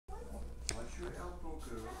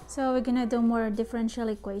So we're gonna do more differential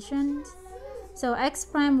equations. So x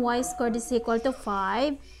prime y squared is equal to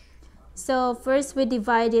 5. So first we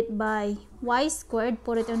divide it by y squared,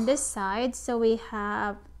 put it on this side. So we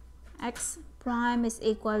have x prime is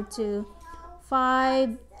equal to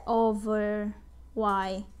 5 over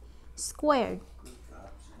y squared.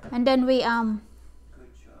 And then we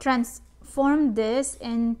transform this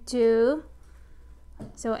into,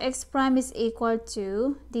 so x prime is equal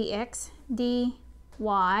to dx dy.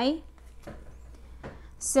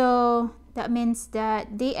 So that means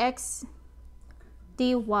that dx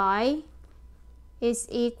dy is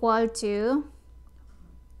equal to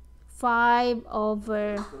 5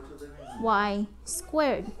 over y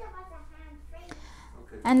squared.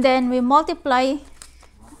 And then we multiply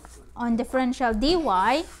on differential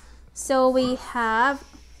dy. So we have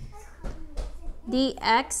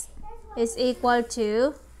dx is equal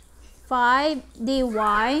to 5 dy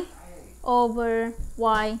over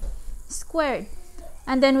y squared.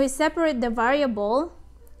 And then we separate the variable.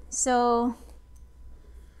 So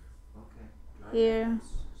here,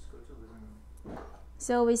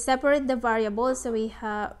 so we separate the variable. So we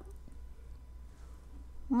have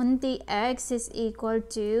 1 dx is equal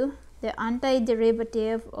to the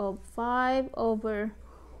antiderivative of 5 over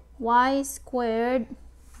y squared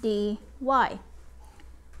dy.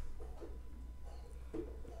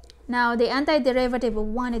 Now the antiderivative of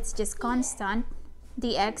 1, it's just constant.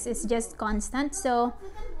 Dx is just constant. So,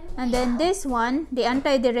 and then this one, the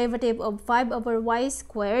antiderivative of 5 over y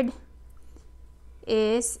squared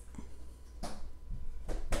is,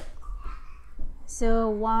 so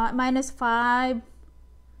y minus 5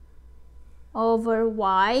 over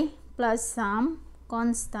y plus some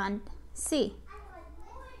constant c.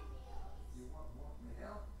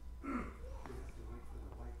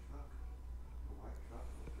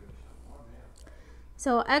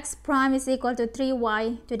 So x prime is equal to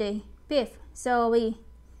 3y to the 5th. So we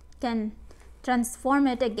can transform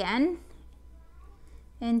it again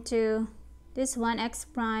into this one. X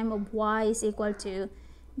prime of y is equal to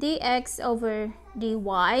dx over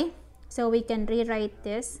dy. So we can rewrite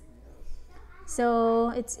this. So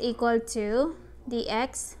it's equal to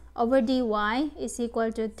dx over dy is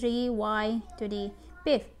equal to 3y to the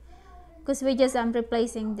 5th, because we just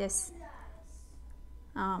replacing this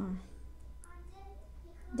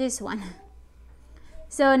this one.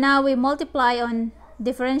 So now we multiply on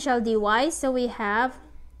differential dy. So we have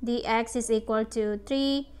dx is equal to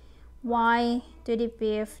 3y to the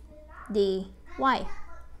 5th dy.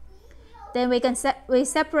 Then we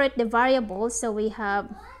separate the variables. So we have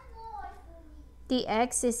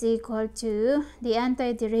dx is equal to the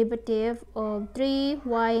antiderivative of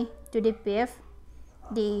 3y to the 5th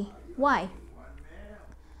dy.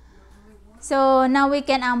 So now we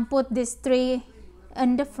can put this 3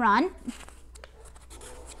 in the front.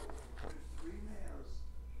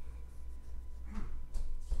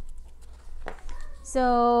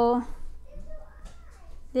 So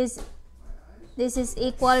this is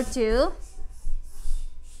equal to,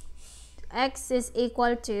 x is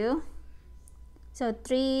equal to, so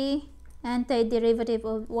 3 antiderivative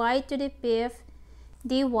of y to the 5th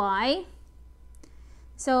dy.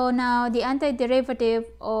 So now the antiderivative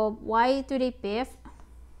of y to the 5th,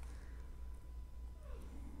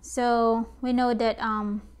 so we know that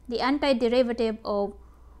the antiderivative of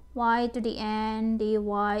y to the n dy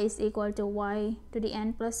is equal to y to the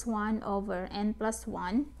n plus 1 over n plus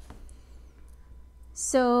 1.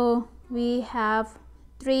 So we have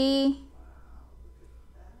 3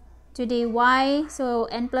 to the y, so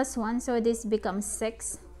n plus 1, so this becomes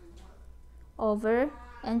 6 over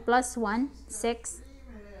n plus 1, 6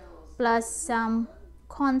 plus some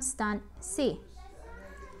constant c.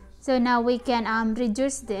 So now we can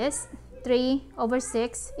reduce this. 3 over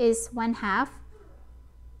 6 is 1/2,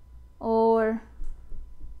 or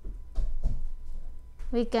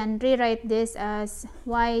we can rewrite this as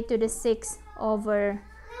y to the 6 over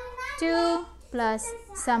 2 plus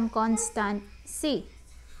some constant c.